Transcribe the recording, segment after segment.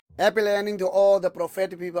Happy landing to all the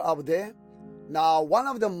prophetic people out there. Now, one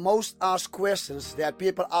of the most asked questions that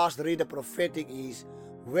people ask to read the prophetic is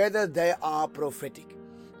whether they are prophetic.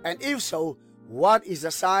 And if so, what is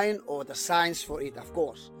the sign or the signs for it, of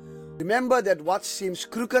course. Remember that what seems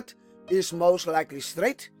crooked is most likely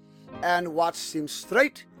straight, and what seems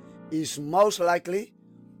straight is most likely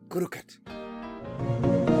crooked.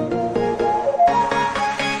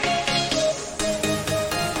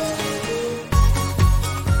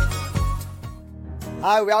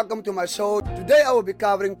 Hi, welcome to my show. Today I will be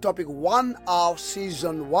covering topic 1 of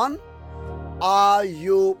season 1. Are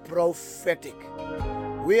you prophetic?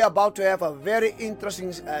 We are about to have a very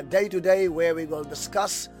interesting day today where we will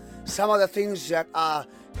discuss some of the things that are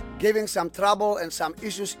giving some trouble and some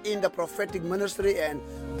issues in the prophetic ministry and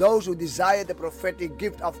those who desire the prophetic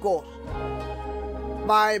gift, of course.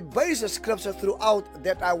 My basic scripture throughout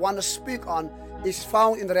that I want to speak on is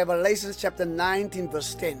found in Revelation chapter 19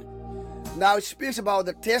 verse 10. Now it speaks about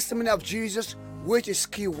the testimony of Jesus, which is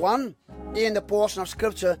key 1 in the portion of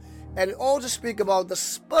scripture, and it also speaks about the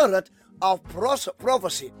spirit of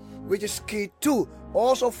prophecy, which is key 2,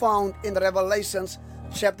 also found in Revelations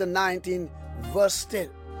chapter 19 verse 10.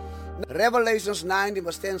 Revelations 19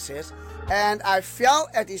 verse 10 says, "And I fell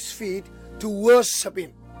at his feet to worship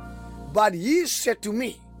him. But he said to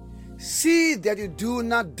me, see that you do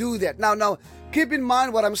not do that." Now, keep in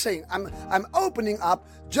mind what I'm saying. I'm opening up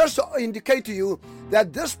just to indicate to you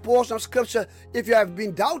that this portion of scripture, if you have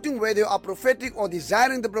been doubting whether you are prophetic or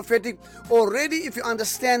desiring the prophetic, already if you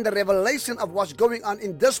understand the revelation of what's going on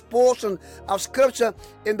in this portion of scripture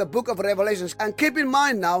in the book of Revelations. And keep in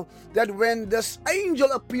mind now that when this angel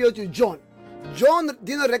appeared to John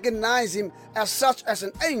didn't recognize him as such as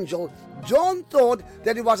an angel. John thought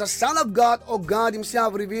that he was a son of God or God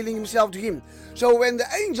himself revealing himself to him. So when the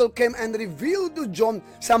angel came and revealed to John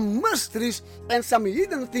some mysteries and some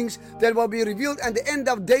hidden things that will be revealed at the end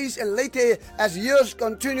of days and later as years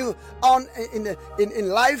continue on in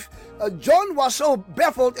life, John was so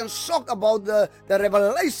baffled and shocked about the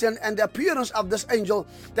revelation and the appearance of this angel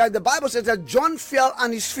that the Bible says that John fell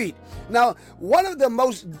on his feet. Now, one of the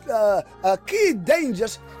most key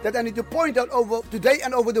dangers that I need to point out over today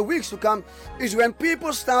and over the weeks to come is when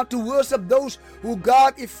people start to worship those who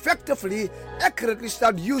God effectively, accurately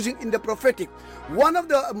start using in the prophetic. One of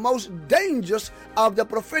the most dangers of the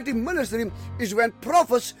prophetic ministry is when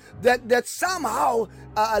prophets that somehow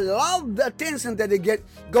love the attention that they get,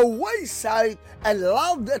 go wayside and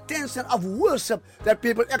love the attention of worship that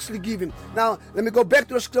people actually give him. Now, let me go back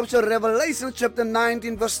to the scripture, Revelation chapter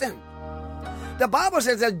 19 verse 10. The Bible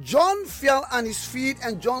says that John fell on his feet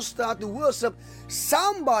and John started to worship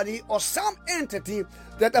somebody or some entity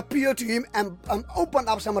that appeared to him and opened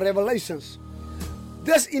up some revelations.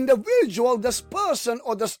 This individual, this person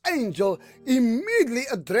or this angel immediately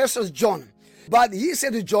addresses John. But he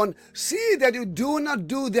said to John, see that you do not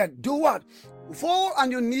do that. Do what? Fall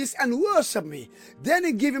on your knees and worship me. Then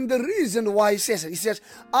he gave him the reason why he says it. He says,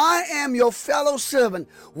 I am your fellow servant.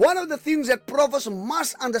 One of the things that prophets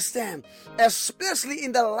must understand, especially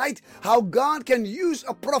in the light how God can use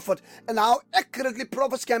a prophet and how accurately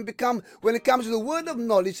prophets can become when it comes to the word of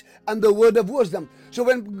knowledge and the word of wisdom. So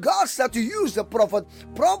when God starts to use the prophet,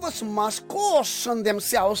 prophets must caution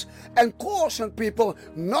themselves and caution people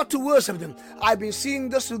not to worship them. I've been seeing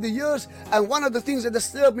this through the years, and one of the things that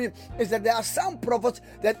disturb me is that there are some prophets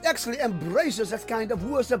that actually embraces that kind of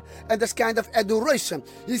worship and this kind of adoration.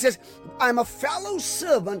 He says, I'm a fellow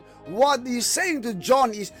servant. What he's saying to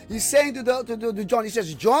John is, he's saying to John, he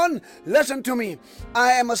says, John, listen to me.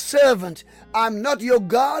 I am a servant. I'm not your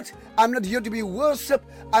God. I'm not here to be worshipped.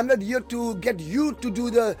 I'm not here to get you to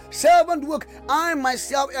do the servant work. I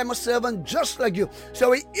myself am a servant just like you.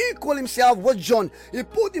 So he equaled himself with John. He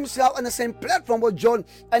put himself on the same platform with John,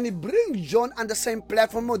 and he brings John on the same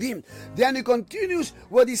platform with him. Then he continues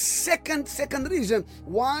with his second reason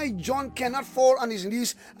why John cannot fall on his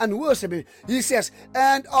knees and worship him. He says,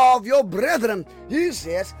 and of your brethren, he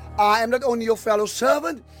says, I am not only your fellow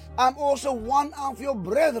servant, I'm also one of your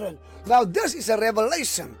brethren. Now this is a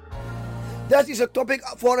revelation. That is a topic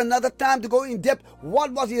for another time to go in depth.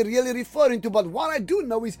 What was he really referring to? But what I do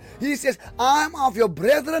know is he says, I'm of your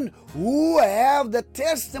brethren who have the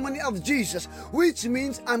testimony of Jesus, which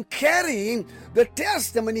means I'm carrying the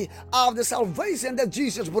testimony of the salvation that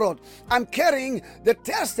Jesus brought. I'm carrying the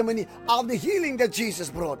testimony of the healing that Jesus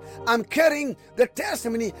brought. I'm carrying the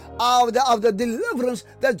testimony of the deliverance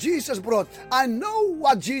that Jesus brought. I know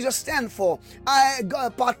what Jesus stands for. I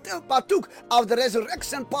partook of the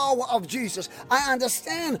resurrection power of Jesus. Jesus. I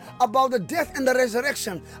understand about the death and the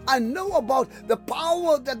resurrection. I know about the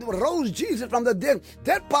power that rose Jesus from the dead.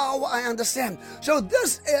 That power I understand. So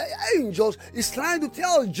this angel is trying to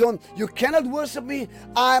tell John, you cannot worship me.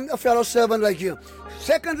 I'm a fellow servant like you.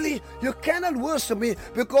 Secondly, you cannot worship me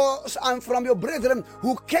because I'm from your brethren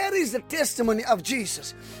who carries the testimony of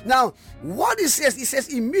Jesus. Now, what he says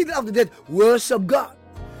immediately after that, worship God.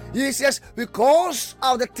 He says, because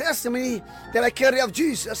of the testimony that I carry of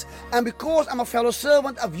Jesus, and because I'm a fellow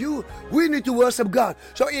servant of you, we need to worship God.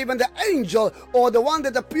 So even the angel, or the one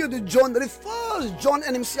that appeared to John, refers John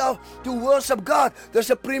and himself to worship God, the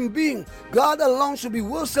supreme being. God alone should be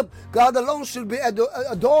worshipped. God alone should be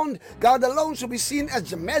adorned. God alone should be seen as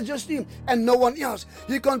the majesty and no one else.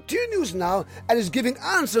 He continues now and is giving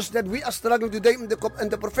answers that we are struggling today in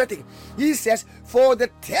the prophetic. He says, for the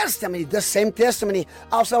testimony, the same testimony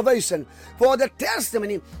of salvation, for the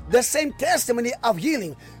testimony, the same testimony of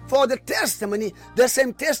healing, for the testimony, the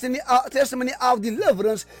same testimony of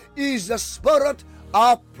deliverance is the spirit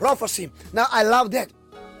of prophecy. Now I love that.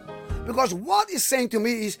 Because what he's saying to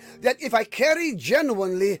me is that if I carry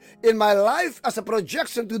genuinely in my life as a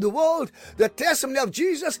projection to the world the testimony of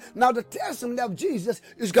Jesus, now the testimony of Jesus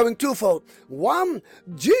is going twofold. One,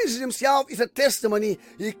 Jesus himself is a testimony.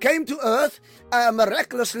 He came to earth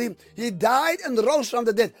miraculously. He died and rose from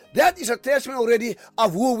the dead. That is a testimony already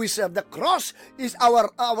of who we serve. The cross is our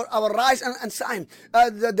rise and sign.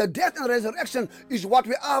 The death and resurrection is what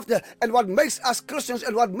we're after, and what makes us Christians,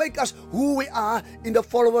 and what makes us who we are in the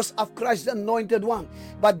followers of Christ, the anointed one.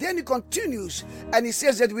 But then he continues and he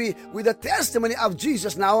says that with the testimony of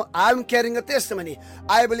Jesus, now I'm carrying a testimony.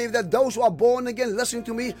 I believe that those who are born again, listen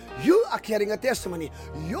to me, you are carrying a testimony.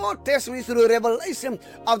 Your testimony through revelation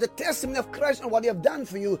of the testimony of Christ and what he have done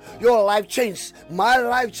for you, your life changed, my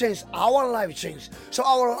life changed, our life changed. So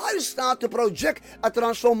our lives start to project a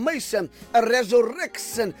transformation, a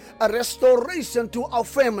resurrection, a restoration to our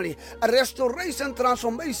family, a restoration,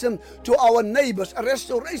 transformation to our neighbors, a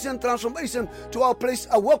restoration, transformation to our place,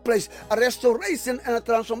 our workplace, a restoration and a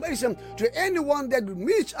transformation to anyone that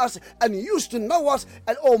meets us and used to know us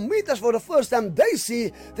and or meet us for the first time. They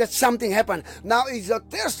see that something happened. Now it's a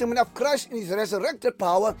testimony of Christ in his resurrected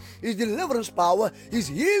power, his deliverance power, his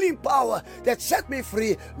healing power that set me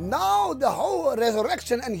free. Now the whole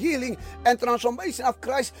resurrection and healing and transformation of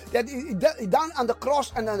Christ that is done on the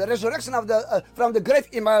cross and the resurrection of the from the grave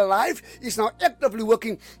in my life is now actively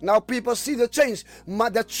working. Now people see the change.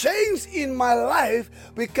 The change in my life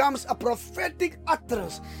becomes a prophetic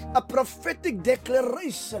utterance, a prophetic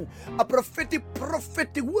declaration, a prophetic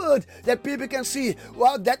word that people can see.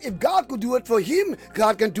 Well, that if God could do it for him,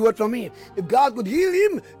 God can do it for me. If God could heal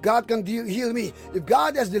him, God can heal me. If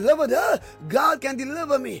God has delivered her, God can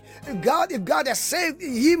deliver me. If God has saved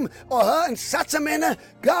him or her in such a manner,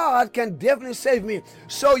 God can definitely save me.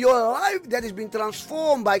 So your life that is being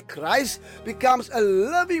transformed by Christ becomes a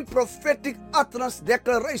living prophetic utterance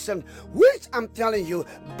declaration, which I'm telling you,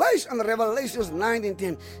 based on Revelations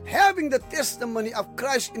 9:10, having the testimony of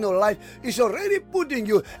Christ in your life is already putting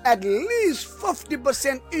you at least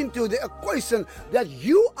 50% into the equation that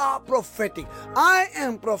you are prophetic. I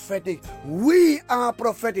am prophetic. We are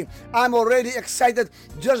prophetic. I'm already excited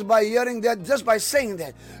just by hearing that, just by saying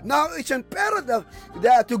that. Now it's imperative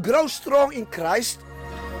that to grow strong in Christ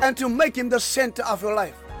and to make him the center of your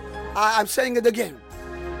life. I'm saying it again.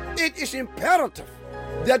 It is imperative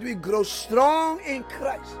that we grow strong in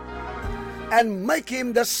Christ and make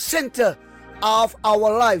him the center of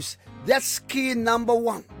our lives. That's key number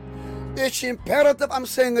one. It's imperative, I'm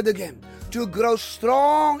saying it again, to grow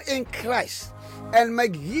strong in Christ and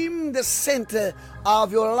make him the center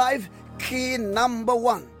of your life. Key number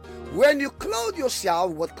one. When you clothe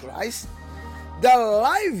yourself with Christ, the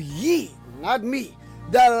life ye, not me,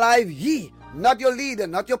 the life ye, not your leader,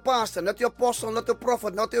 not your pastor, not your apostle, not your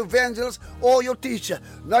prophet, not your evangelist or your teacher,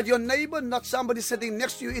 not your neighbor, not somebody sitting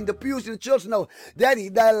next to you in the pews in the church. No, that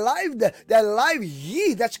life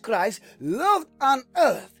ye, that's Christ, loved on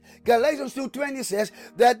earth. Galatians 2:20 says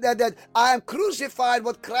that I am crucified,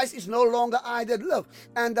 but Christ is no longer I that live.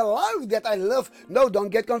 And the life that I live, no, don't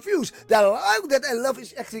get confused. The life that I live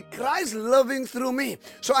is actually Christ living through me.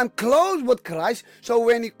 So I'm clothed with Christ. So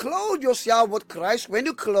when you clothe yourself with Christ,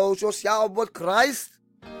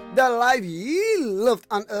 the life he lived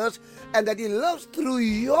on earth and that he lives through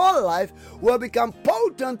your life will become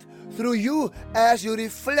potent through you as you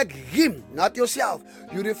reflect him, not yourself.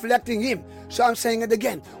 You're reflecting him. So I'm saying it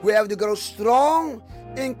again. We have to grow strong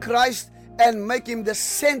in Christ and make him the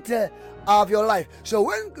center of your life. So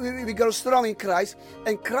when we grow strong in Christ,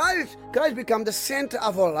 and Christ Christ becomes the center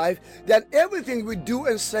of our life, then everything we do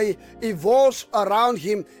and say evolves around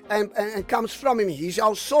him and comes from him. He's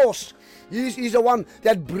our source. He's the one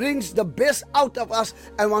that brings the best out of us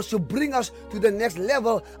and wants to bring us to the next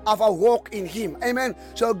level of our walk in him. Amen.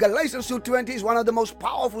 So Galatians 2:20 is one of the most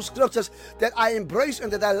powerful scriptures that I embrace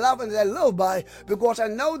and that I love and that I live by, because I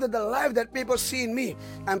know that the life that people see in me,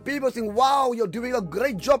 and people think, wow, you're doing a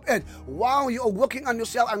great job, Ed. Wow, you're working on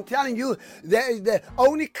yourself. I'm telling you, there is the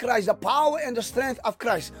only Christ, the power and the strength of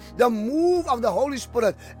Christ, the move of the Holy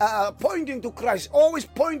Spirit, pointing to Christ, always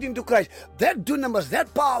pointing to Christ. That dunamis,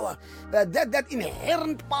 that power, that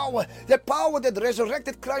inherent power, that power that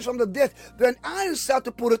resurrected Christ from the dead, when I start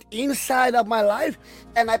to put it inside of my life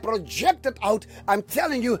and I project it out, I'm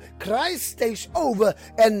telling you, Christ takes over,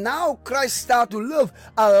 and now Christ starts to live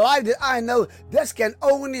a life that I know this can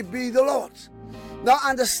only be the Lord's. Now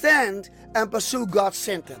understand and pursue God's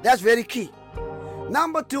center. That's very key.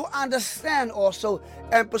 Number 2, understand also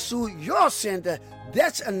and pursue your center.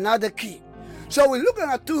 That's another key. So we're looking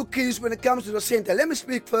at 2 keys when it comes to the center. Let me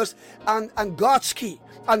speak first on God's key,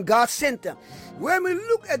 on God's center. When we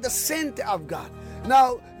look at the center of God,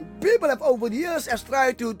 now people have over the years has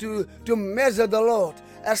tried to measure the Lord,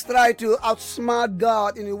 has tried to outsmart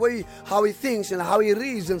God in the way how he thinks and how he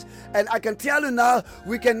reasons. And I can tell you now,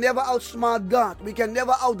 we can never outsmart God. We can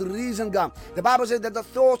never outreason God. The Bible says that the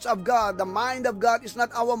thoughts of God, the mind of God is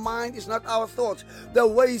not our mind, it's not our thoughts. The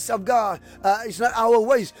ways of God is not our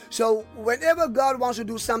ways. So whenever God wants to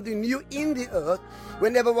do something new in the earth,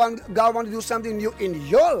 whenever God wants to do something new in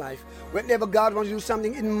your life, whenever God wants to do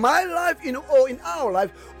something in my life, or in our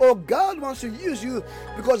life, or God wants to use you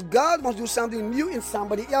because God wants to do something new in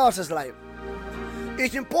somebody else's life,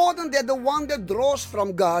 it's important that the one that draws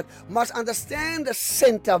from God must understand the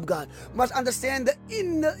center of God, must understand the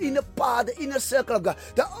inner part, the inner circle of God.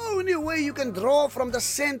 The only way you can draw from the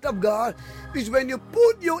center of God is when you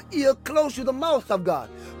put your ear close to the mouth of God.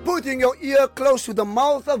 Putting your ear close to the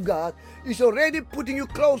mouth of God is already putting you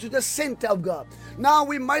close to the center of God. Now,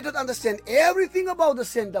 we might not understand everything about the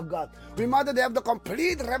center of God. We might not have the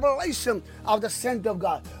complete revelation of the center of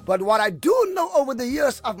God. But what I do know over the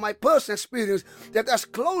years of my personal experience, that as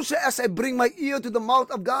closer as I bring my ear to the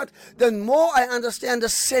mouth of God, then more I understand the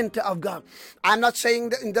center of God. I'm not saying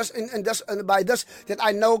that by this that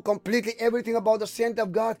I know completely everything about the center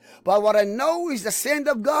of God. But what I know is the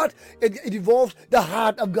center of God, it involves the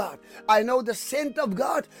heart of God. I know the center of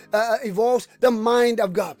God involves the mind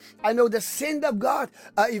of God. I know the center of God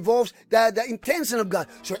involves the intention of God.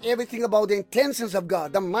 So everything about the intentions of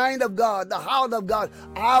God, the mind of God, the heart of God,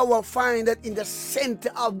 I will find it in the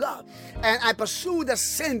center of God. And I pursue the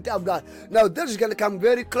center of God. Now this is going to come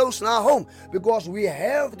very close now home, because we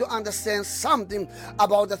have to understand something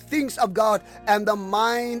about the things of God and the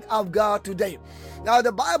mind of God today. Now,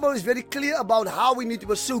 the Bible is very clear about how we need to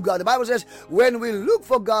pursue God. The Bible says when we look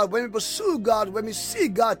for God, when we pursue God, when we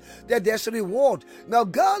seek God, that there's a reward. Now,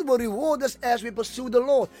 God will reward us as we pursue the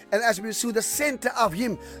Lord and as we pursue the center of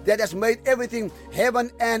Him that has made everything,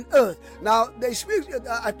 heaven and earth. Now,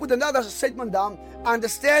 I put another statement down.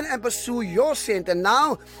 Understand and pursue your center.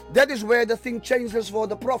 Now, that is where the thing changes for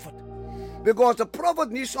the prophet. Because the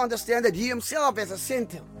prophet needs to understand that he himself has a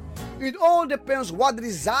center. It all depends what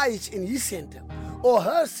resides in his center or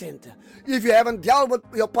her center. If you haven't dealt with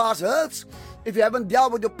your past hurts, if you haven't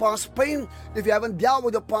dealt with your past pain, if you haven't dealt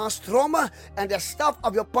with your past trauma and the stuff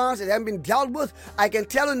of your past that haven't been dealt with, I can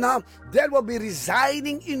tell you now, that will be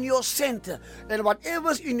residing in your center. And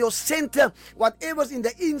whatever's in your center, whatever's in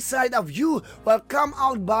the inside of you will come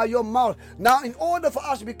out by your mouth. Now, in order for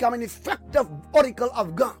us to become an effective oracle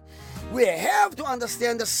of God, we have to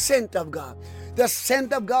understand the center of God. The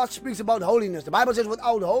center of God speaks about holiness. The Bible says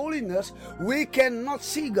without holiness, we cannot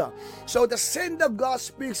see God. So the center of God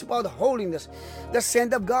speaks about holiness. The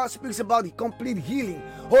center of God speaks about complete healing,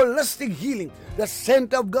 holistic healing. The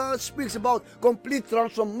center of God speaks about complete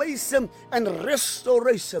transformation and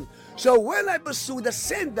restoration. So when I pursue the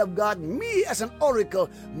center of God, me as an oracle,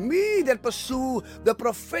 me that pursue the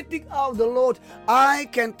prophetic of the Lord, I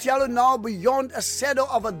can tell you now beyond a shadow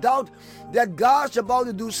of a doubt that God's about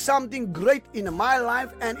to do something great in my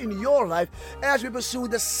life and in your life as we pursue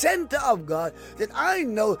the center of God, that I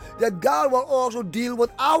know that God will also deal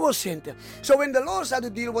with our center. So when the Lord starts to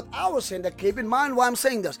deal with our center, keep in mind why I'm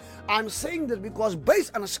saying this. I'm saying this because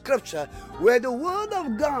based on a scripture where the word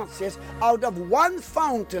of God says, out of one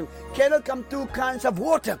fountain cannot come two kinds of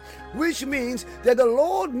water, which means that the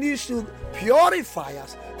Lord needs to purify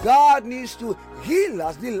us. God needs to heal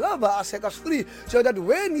us, deliver us, set us free, so that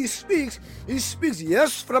when He speaks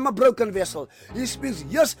yes from a broken vessel. He speaks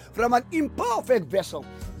yes from an imperfect vessel.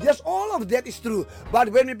 Yes, all of that is true. But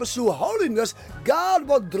when we pursue holiness, God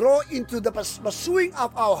will draw into the pursuing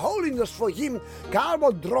of our holiness for Him. God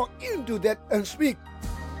will draw into that and speak.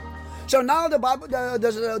 So now the Bible,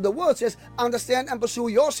 the word says, understand and pursue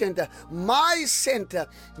your center. My center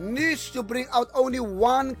needs to bring out only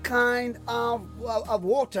one kind of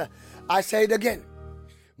water. I say it again.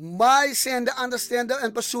 My center, understand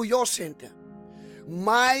and pursue your center.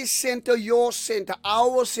 My center, your center,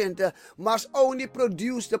 our center must only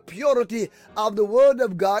produce the purity of the Word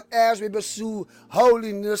of God as we pursue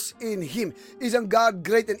holiness in Him. Isn't God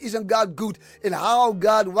great and isn't God good in how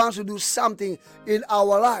God wants to do something in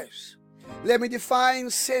our lives? Let me define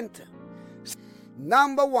center.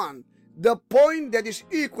 Number one, the point that is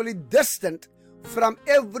equally distant from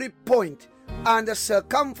every point and the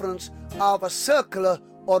circumference of a circular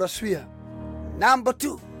or a sphere. Number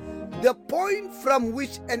two, the point from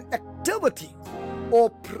which an activity or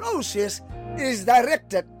process is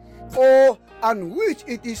directed or on which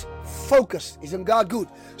it is focused. Isn't God good?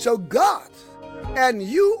 So God and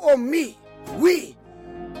you or me, we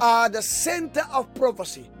are the center of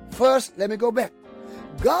prophecy. First, let me go back.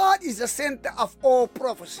 God is the center of all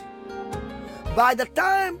prophecy. By the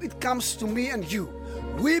time it comes to me and you,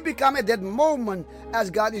 we become at that moment, as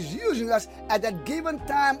God is using us at that given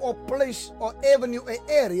time or place or avenue or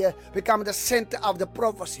area, become the center of the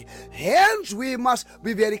prophecy. Hence, we must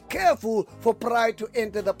be very careful for pride to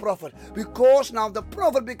enter the prophet, because now the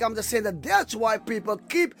prophet becomes the center. That's why people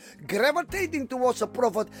keep gravitating towards the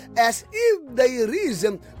prophet as if they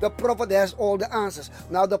reason the prophet has all the answers.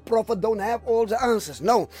 Now the prophet don't have all the answers.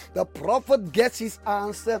 No, the prophet gets his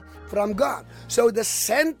answer from God. So the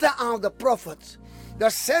center of the prophets, the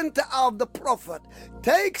center of the prophet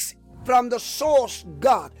takes from the source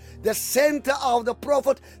God. The center of the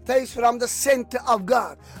prophet takes from the center of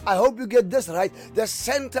God. I hope you get this right. The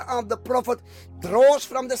center of the prophet draws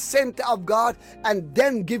from the center of God and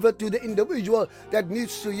then give it to the individual that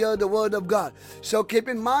needs to hear the word of God. So keep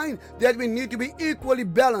in mind that we need to be equally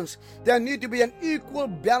balanced. There needs to be an equal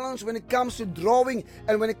balance when it comes to drawing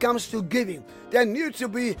and when it comes to giving. There needs to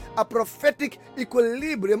be a prophetic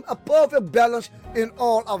equilibrium, a perfect balance in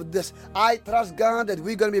all of this. I trust God that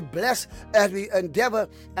we're going to be blessed as we endeavor,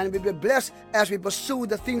 and we'll be blessed as we pursue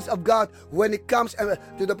the things of God when it comes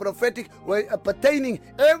to the prophetic, pertaining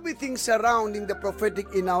everything surrounding the prophetic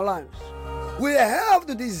in our lives. We have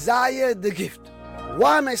to desire the gift.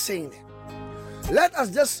 Why am I saying that? Let us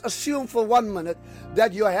just assume for 1 minute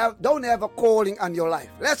that you don't have a calling on your life.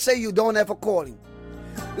 Let's say you don't have a calling.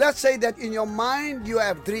 Let's say that in your mind you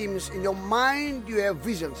have dreams, in your mind you have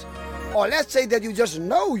visions. Or let's say that you just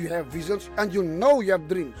know you have visions and you know you have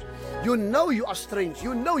dreams. You know you are strange.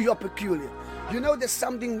 You know you are peculiar. You know there's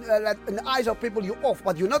something that in the eyes of people you're off,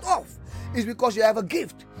 but you're not off. It's because you have a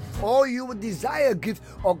gift. Or you would desire a gift,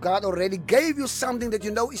 or God already gave you something that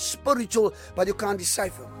you know is spiritual, but you can't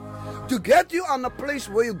decipher. To get you on a place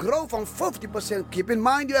where you grow from 50%, keep in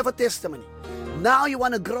mind you have a testimony. Now you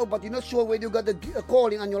want to grow, but you're not sure where you got the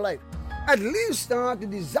calling on your life. At least start to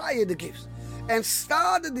desire the gifts. And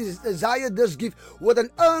start to desire this gift with an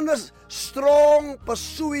earnest, strong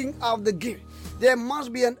pursuing of the gift. There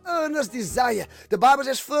must be an earnest desire. The Bible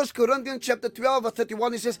says, 1 Corinthians chapter 12, verse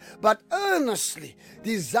 31, it says, but earnestly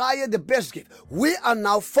desire the best gift. We are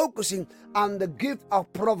now focusing on the gift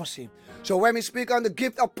of prophecy. So when we speak on the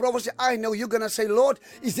gift of prophecy, I know you're going to say, Lord,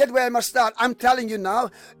 is that where I must start? I'm telling you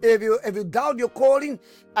now, if you doubt your calling,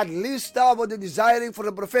 at least start with the desiring for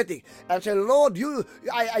the prophetic. And say, Lord,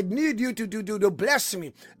 I need you to bless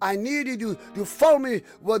me. I need you to fill me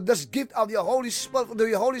with this gift of your Holy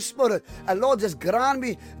Spirit. And Lord, just grant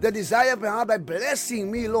me the desire of my heart by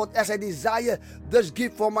blessing me, Lord, as I desire this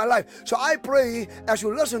gift for my life. So I pray, as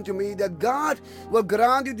you listen to me, that God will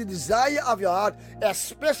grant you the desire of your heart,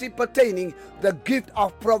 especially pertaining the gift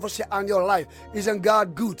of prophecy on your life. Isn't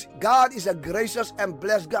God good? God is a gracious and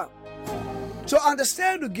blessed God. So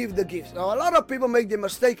understand to give the gifts. Now, a lot of people make the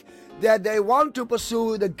mistake that they want to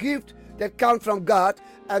pursue the gift that comes from God,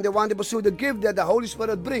 and they want to pursue the gift that the Holy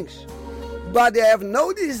Spirit brings. but they have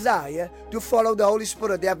no desire to follow the Holy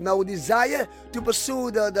Spirit. They have no desire to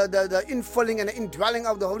pursue the infilling and the indwelling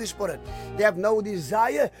of the Holy Spirit. They have no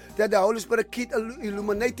desire that the Holy Spirit keep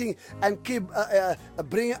illuminating and keep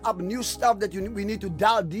bringing up new stuff that we need to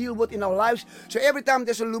deal with in our lives. So every time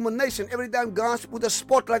there's illumination, every time God puts a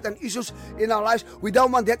spotlight on issues in our lives, we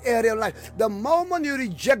don't want that area of life. The moment you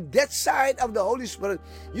reject that side of the Holy Spirit,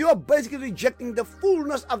 you are basically rejecting the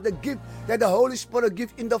fullness of the gift that the Holy Spirit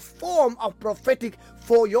gives in the form of prophetic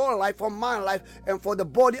for your life, for my life, and for the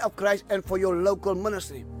body of Christ, and for your local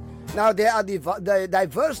ministry. Now there are the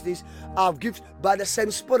diversities of gifts by the same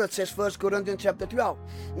Spirit, says 1 Corinthians chapter 12.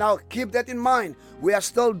 Now keep that in mind. We are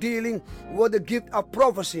still dealing with the gift of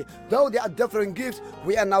prophecy. Though there are different gifts,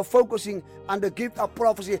 we are now focusing on the gift of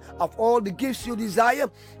prophecy. Of all the gifts you desire,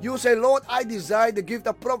 you say, Lord, I desire the gift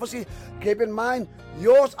of prophecy. Keep in mind,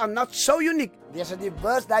 yours are not so unique. There's a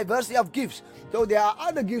diversity of gifts. Though there are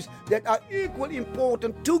other gifts that are equally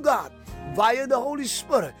important to God via the Holy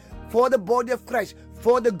Spirit for the body of Christ,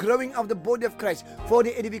 for the growing of the body of Christ, for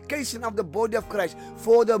the edification of the body of Christ,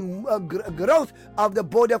 for the growth of the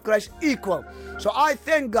body of Christ equal. So I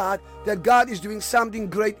thank God that God is doing something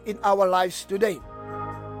great in our lives today.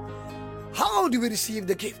 How do we receive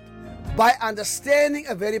the gift? By understanding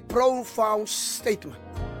a very profound statement.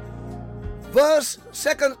 Verse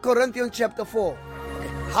 2 Corinthians chapter 4.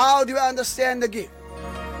 How do we understand the gift?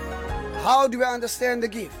 How do we understand the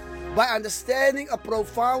gift? By understanding a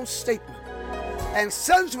profound statement. And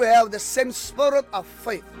since we have the same spirit of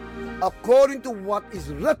faith, according to what is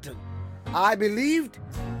written, I believed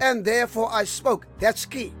and therefore I spoke. That's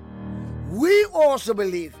key. We also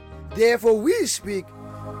believe, therefore we speak.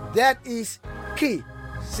 That is key.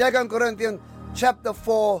 2 Corinthians chapter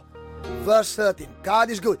 4 verse 13. God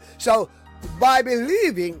is good. So by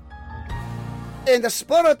believing in the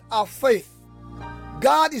spirit of faith,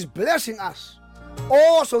 God is blessing us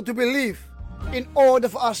also to believe in order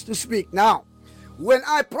for us to speak. Now, when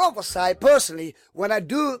I prophesy personally, when I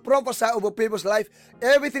do prophesy over people's life,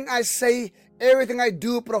 everything I say, everything I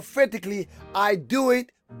do prophetically, I do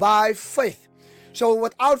it by faith. So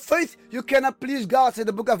without faith, you cannot please God, said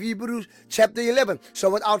the book of Hebrews chapter 11. So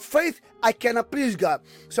without faith, I cannot please God.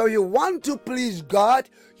 So you want to please God,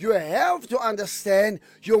 you have to understand,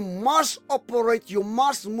 you must operate, you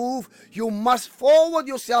must move, you must forward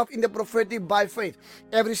yourself in the prophetic by faith.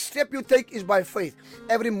 Every step you take is by faith.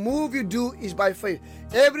 Every move you do is by faith.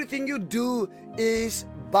 Everything you do is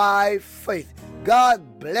by faith.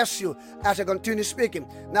 God bless you as I continue speaking.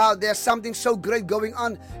 Now there's something so great going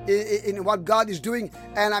on in what God is doing,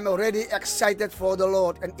 and I'm already excited for the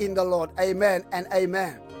Lord and in the Lord. Amen and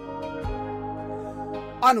amen.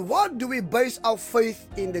 On what do we base our faith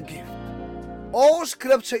in the gift? All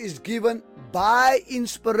scripture is given by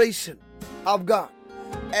inspiration of God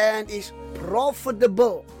and is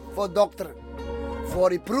profitable for doctrine, for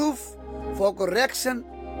reproof, for correction,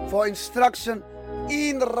 for instruction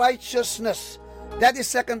in righteousness. That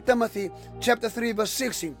is 2 Timothy chapter 3 verse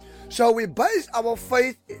 16. So we base our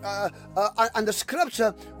faith on the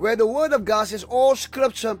scripture, where the word of God says all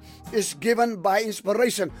scripture is given by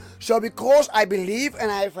inspiration. So because I believe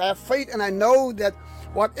and I have faith and I know that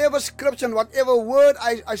whatever scripture and whatever word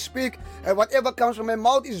I speak and whatever comes from my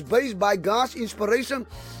mouth is based by God's inspiration.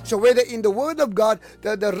 So whether in the word of God,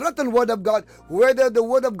 the written word of God, whether the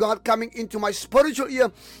word of God coming into my spiritual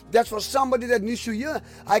ear, that's for somebody that needs to hear.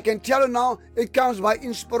 I can tell you now, it comes by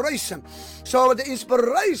inspiration. So the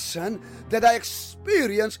inspiration that I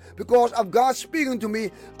experience because of God speaking to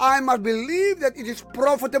me, I must believe that it is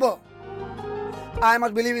profitable. I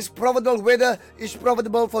must believe it's profitable, whether it's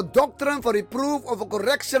profitable for doctrine, for reproof, or for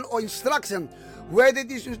correction or instruction. Whether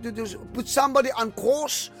it is to put somebody on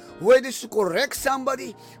course, whether it's to correct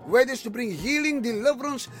somebody, whether it's to bring healing,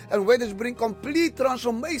 deliverance, and whether it's to bring complete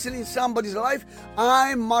transformation in somebody's life,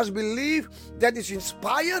 I must believe that it's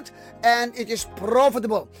inspired and it is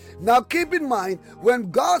profitable. Now keep in mind,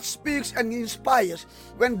 when God speaks and inspires,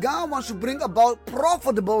 when God wants to bring about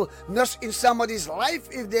profitableness in somebody's life,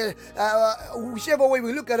 if they, whichever way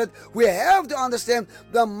we look at it, we have to understand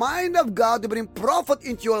the mind of God to bring profit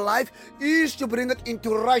into your life is to bring it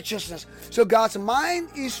into righteousness. So God's mind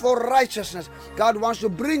is for righteousness. God wants to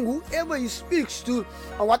bring whoever He speaks to,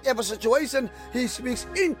 or whatever situation He speaks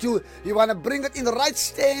into, He wants to bring it in the right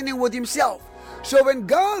standing with Himself. So when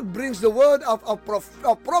God brings the word of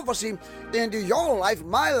prophecy into your life,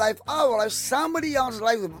 my life, our life, somebody else's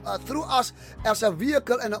life, through us as a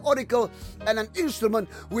vehicle and an oracle and an instrument,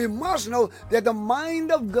 we must know that the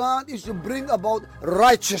mind of God is to bring about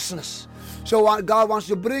righteousness. So God wants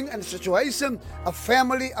to bring a situation, a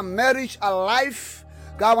family, a marriage, a life.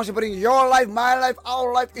 God wants to bring your life, my life,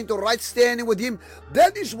 our life into right standing with Him.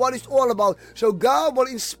 That is what it's all about. So God will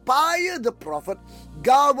inspire the prophet.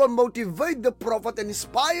 God will motivate the prophet and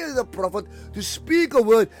inspire the prophet to speak a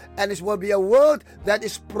word, and it will be a word that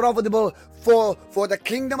is profitable for the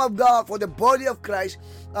kingdom of God, for the body of Christ,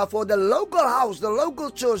 for the local house, the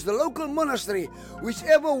local church, the local ministry,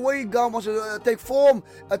 whichever way God wants to take form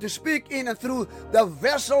to speak in and through the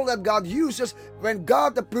vessel that God uses. When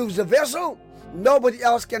God approves the vessel, nobody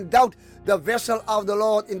else can doubt the vessel of the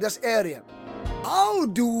Lord in this area. How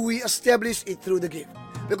do we establish it? Through the gift.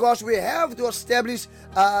 Because we have to establish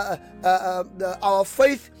our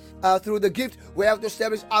faith through the gift. We have to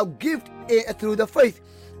establish our gift through the faith.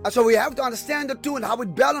 So we have to understand the two and how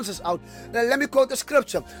it balances out. Now, let me quote the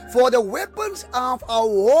scripture. For the weapons of our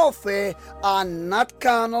warfare are not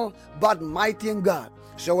carnal, but mighty in God.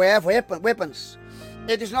 So we have weapons.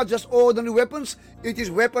 It is not just ordinary weapons. It is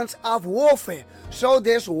weapons of warfare. So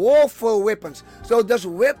there's warfare weapons. So there's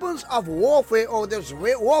weapons of warfare, or there's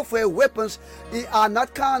warfare weapons are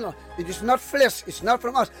not carnal. It is not flesh. It's not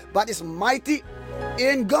from us, but it's mighty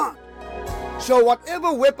in God. So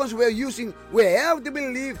whatever weapons we're using, we have to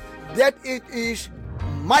believe that it is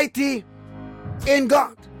mighty in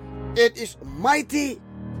God. It is mighty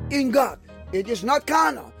in God. It is not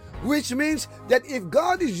carnal. Which means that if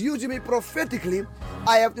God is using me prophetically,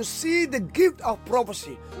 I have to see the gift of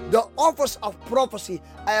prophecy, the office of prophecy.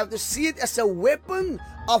 I have to see it as a weapon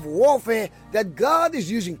of warfare that God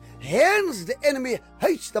is using. Hence, the enemy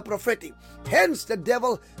hates the prophetic. Hence, the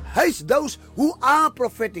devil hates those who are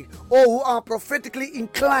prophetic or who are prophetically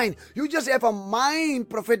inclined. You just have a mind,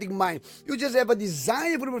 prophetic mind. You just have a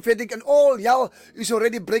desire for the prophetic, and all hell is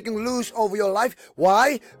already breaking loose over your life.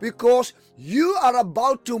 Why? Because you are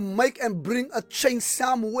about to make and bring a change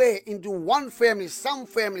somewhere into one family, some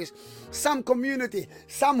families, some community,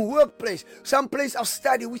 some workplace, some place of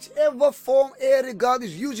study, whichever form area God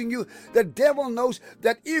is using you. The devil knows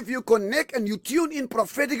that if you connect and you tune in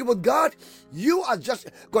prophetically with God, you are just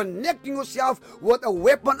connecting yourself with a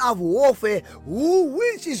weapon of warfare, whom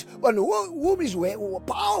is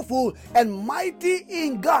powerful and mighty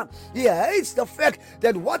in God. He hates the fact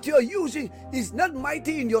that what you're using is not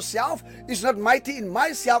mighty in yourself, it's not mighty in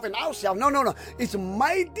myself and ourselves. No. It's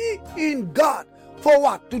mighty in God. For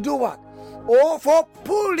what? To do what? Or for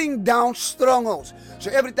pulling down strongholds. So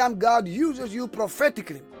every time God uses you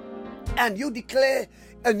prophetically, and you declare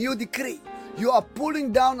and you decree, you are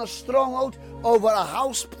pulling down a stronghold over a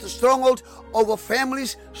house, stronghold over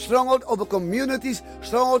families, stronghold over communities,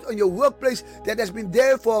 stronghold on your workplace that has been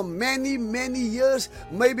there for many years.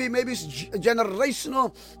 Maybe it's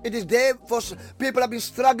generational. It is there for people have been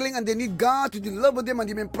struggling and they need God to deliver them, and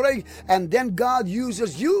they've been praying, and then God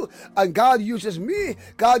uses you and God uses me,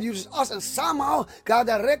 God uses us, and somehow God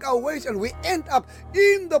directs our ways, and we end up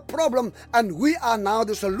in the problem, and we are now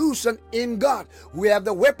the solution in God. We have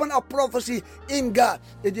the weapon of prophecy in God.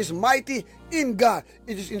 It is mighty in God.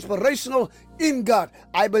 It is inspirational in God.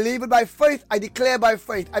 I believe it by faith. I declare by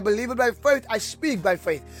faith. I believe it by faith. I speak by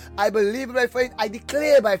faith. I believe it by faith. I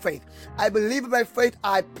declare by faith. I believe it by faith.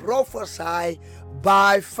 I prophesy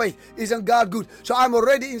by faith. Isn't God good? So I'm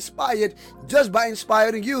already inspired just by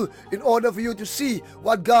inspiring you, in order for you to see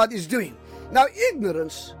what God is doing. Now,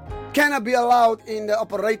 ignorance cannot be allowed in the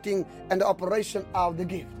operating and the operation of the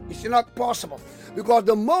gift. It's not possible, because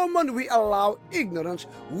the moment we allow ignorance,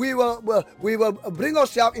 we will bring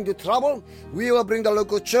ourselves into trouble. We will bring the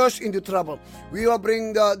local church into trouble. We will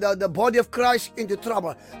bring the body of Christ into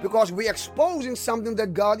trouble, because we're exposing something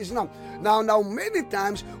that God is not. Now many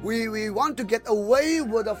times we want to get away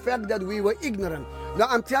with the fact that we were ignorant. Now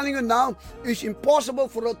I'm telling you now, it's impossible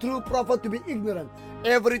for a true prophet to be ignorant.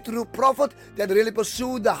 Every true prophet that really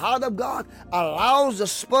pursues the heart of God allows the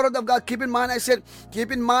Spirit of God. Keep in mind, I said,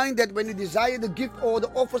 keep in mind that when you desire the gift or the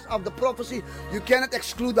office of the prophecy, you cannot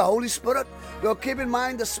exclude the Holy Spirit. Well, keep in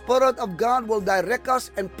mind, the Spirit of God will direct us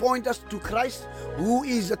and point us to Christ, who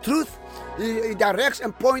is the truth. He directs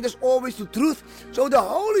and points us always to truth. So the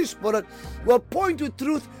Holy Spirit will point to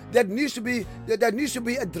truth that needs to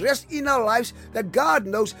be addressed in our lives, that God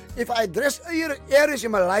knows if I address areas in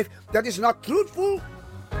my life that is not truthful,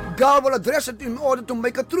 God will address it in order to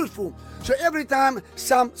make it truthful. So every time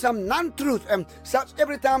some non-truth and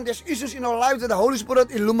every time there's issues in our lives, that the Holy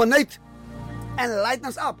Spirit illuminate and lighten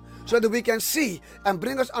us up, so that we can see and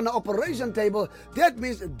bring us on the operation table. That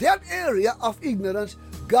means that area of ignorance,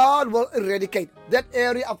 God will eradicate. that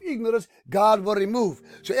area of ignorance, God will remove.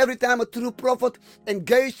 So every time a true prophet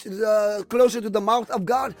engaged closer to the mouth of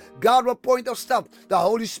God, God will point out stuff. The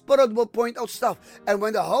Holy Spirit will point out stuff. And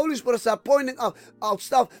when the Holy Spirit starts pointing out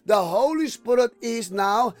stuff, the Holy Spirit is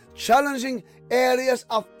now challenging areas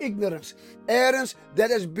of ignorance, areas that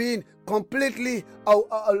has been completely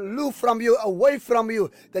aloof from you, away from you.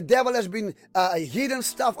 The devil has been hidden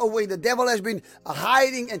stuff away. The devil has been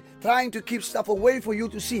hiding and trying to keep stuff away for you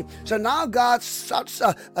to see. So now God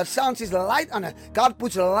shines his light on it. God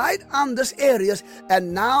puts light on these areas,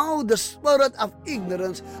 and now the spirit of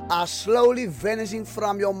ignorance are slowly vanishing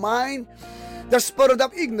from your mind. The spirit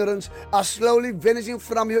of ignorance are slowly vanishing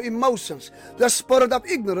from your emotions. The spirit of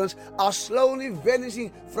ignorance are slowly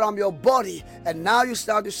vanishing from your body. And now you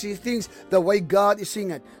start to see things the way God is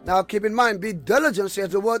seeing it. Now keep in mind, be diligent,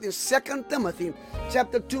 says the word in 2 Timothy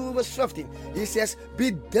chapter 2 verse 15. He says,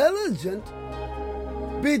 be diligent,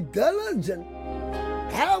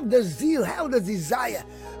 have the zeal, have the desire.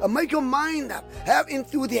 Make your mind up. Have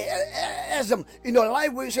enthusiasm in your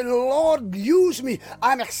life where you say, Lord, use me.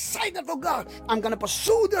 I'm excited for God. I'm going to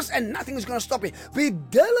pursue this and nothing is going to stop me. Be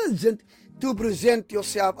diligent to present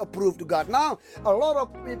yourself approved to God. Now, a lot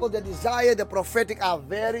of people that desire the prophetic are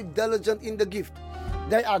very diligent in the gift.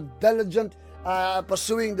 They are diligent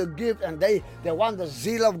pursuing the gift, and they want the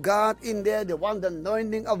zeal of God in there. They want the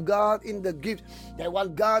anointing of God in the gift. They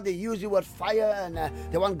want God to use you with fire, and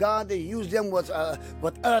they want God to use them with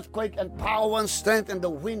earthquake and power and strength and the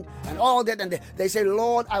wind and all that. And they say,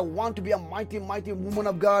 Lord, I want to be a mighty, mighty woman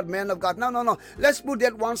of God, man of God. No. Let's put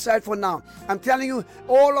that one side for now. I'm telling you,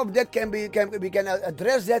 all of that we can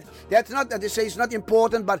address that. That's not that they say it's not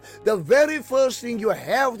important, but the very first thing you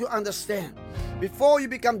have to understand before you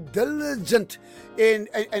become diligent in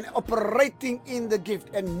operating in the gift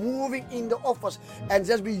and moving in the office and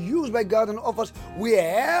just be used by God in the office, we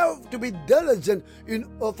have to be diligent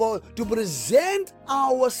to present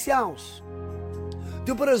ourselves.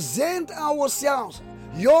 To present ourselves.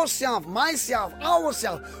 Yourself, myself,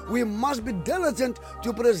 ourselves. We must be diligent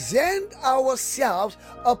to present ourselves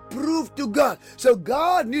approved to God. So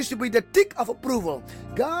God needs to be the tick of approval.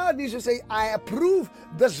 God needs to say, I approve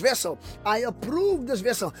this vessel. I approve this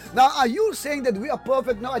vessel. Now, are you saying that we are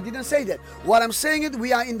perfect? No, I didn't say that. What I'm saying is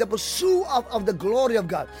we are in the pursuit of the glory of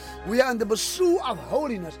God. We are in the pursuit of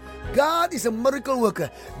holiness. God is a miracle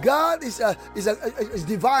worker. God is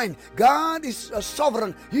divine. God is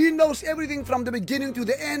sovereign. He knows everything from the beginning to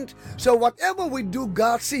the end. So whatever we do,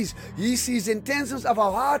 God sees. He sees the intentions of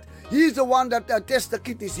our heart. He's the one that tests the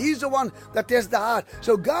kidneys. He's the one that tests the heart.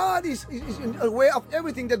 So God is aware of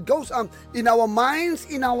everything that goes on in our minds,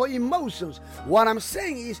 in our emotions. What I'm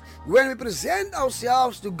saying is, when we present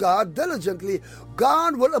ourselves to God diligently,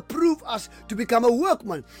 God will approve us to become a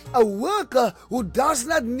workman, a worker who does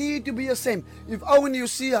not need to be ashamed. If only you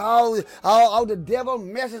see how the devil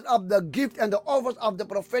messes up the gift and the offers of the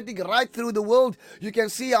prophetic right through the world. You can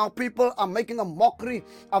see how people are making a mockery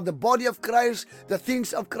of the body of Christ, the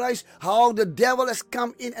things of Christ, how the devil has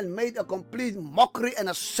come in and made a complete mockery and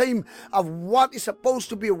a shame of what is supposed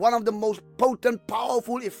to be one of the most potent,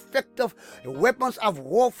 powerful, effective weapons of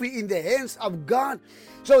warfare in the hands of God.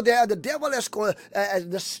 So the devil has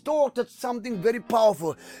distorted something very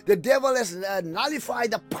powerful. The devil has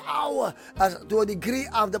nullified the power to a degree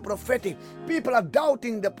of the prophetic. People are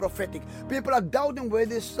doubting the prophetic. People are doubting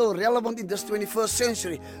whether it's still relevant in this 21st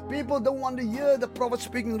century. People don't want to hear the prophet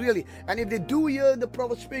speaking really. And if they do hear the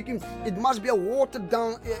prophet speaking, it must be a watered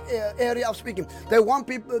down area of speaking. They want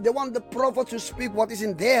the prophet to speak what is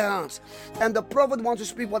in their hands, and the prophet wants to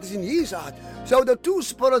speak what is in his heart. So the two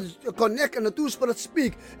spirits connect and the two spirits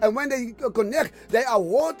speak. And when they connect, they are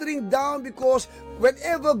watering down, because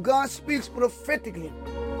whenever God speaks prophetically,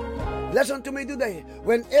 listen to me today,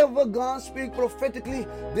 whenever God speaks prophetically,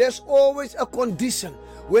 there's always a condition.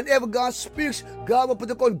 Whenever God speaks, God will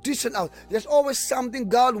put a condition out. There's always something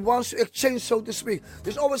God wants to exchange, so to speak.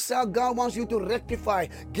 There's always something God wants you to rectify,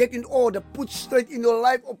 get in order, put straight in your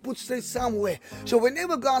life, or put straight somewhere. So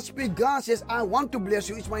whenever God speaks, God says, I want to bless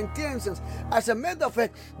you. It's my intentions. As a matter of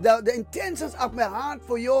fact, the intentions of my heart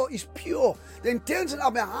for you is pure. The intention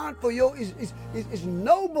of my heart for you is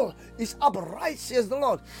noble, is upright, says the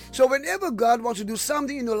Lord. So whenever God wants to do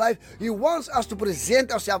something in your life, He wants us to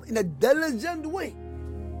present ourselves in a diligent way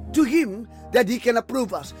to Him, that He can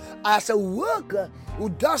approve us as a worker who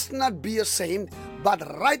does not be ashamed, but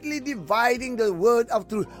rightly dividing the word of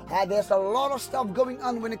truth. There's a lot of stuff going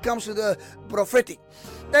on when it comes to the prophetic.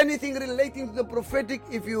 Anything relating to the prophetic,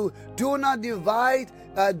 if you do not divide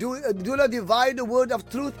the word of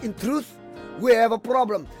truth in truth, we have a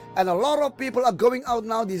problem. And a lot of people are going out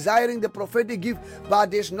now desiring the prophetic gift,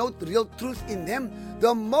 but there's no real truth in them.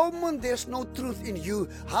 The moment there's no truth in you,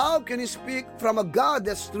 how can you speak from a God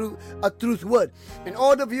that's true, a truth word? In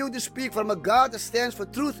order for you to speak from a God that stands for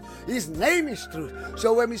truth, His name is truth.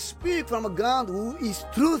 So when we speak from a God who is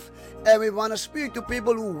truth, and we want to speak to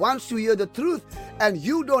people who wants to hear the truth, and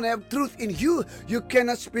you don't have truth in you, you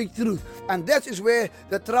cannot speak truth. And that is where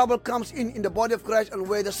the trouble comes in the body of Christ, and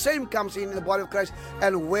where the shame comes in the body of Christ,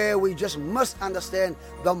 and where we just must understand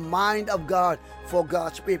the mind of God for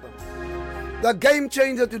God's people. The game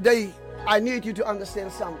changer today, I need you to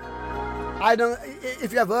understand something. I don't,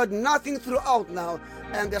 if you have heard nothing throughout now,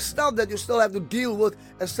 and there's stuff that you still have to deal with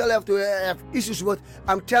and still have to have issues with,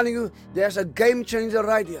 I'm telling you, there's a game changer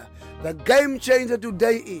right here. The game changer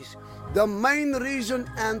today is the main reason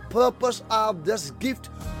and purpose of this gift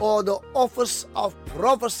or the office of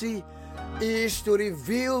prophecy is to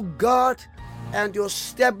reveal God and to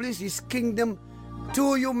establish His kingdom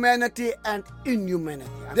to humanity and in humanity.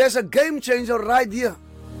 There's a game changer right here.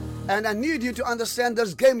 And I need you to understand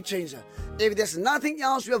this game changer. If there's nothing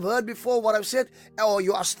else you have heard before what I've said, or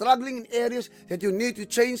you are struggling in areas that you need to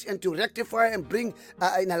change and to rectify and bring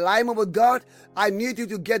in alignment with God, I need you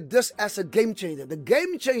to get this as a game changer. The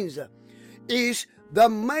game changer is the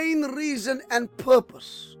main reason and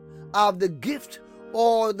purpose of the gift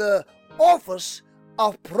or the office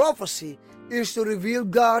of prophecy is to reveal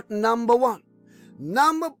God, number one.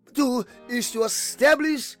 Number two is to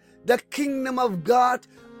establish the kingdom of God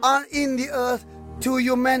in the earth to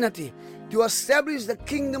humanity. To establish the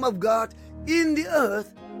kingdom of God in the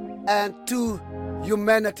earth and to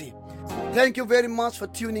humanity. Thank you very much for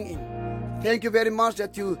tuning in. Thank you very much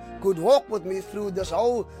that you could walk with me through this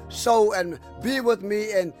whole show and be with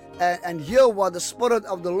me and hear what the Spirit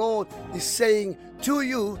of the Lord is saying to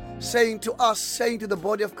you, saying to us, saying to the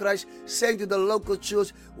body of Christ, saying to the local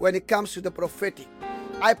church when it comes to the prophetic.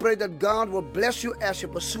 I pray that God will bless you as you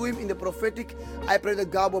pursue Him in the prophetic. I pray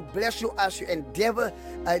that God will bless you as you endeavor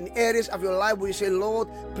in areas of your life where you say, Lord,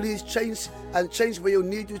 please change and change where you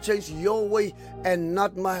need to change your way and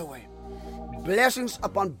not my way. Blessings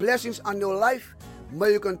upon blessings on your life.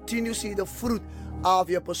 May you continue to see the fruit of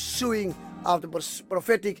your pursuing of the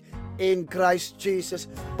prophetic in Christ Jesus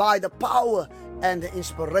by the power and the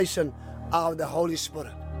inspiration of the Holy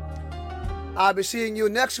Spirit. I'll be seeing you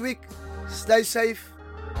next week. Stay safe.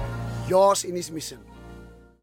 Yours in His mission.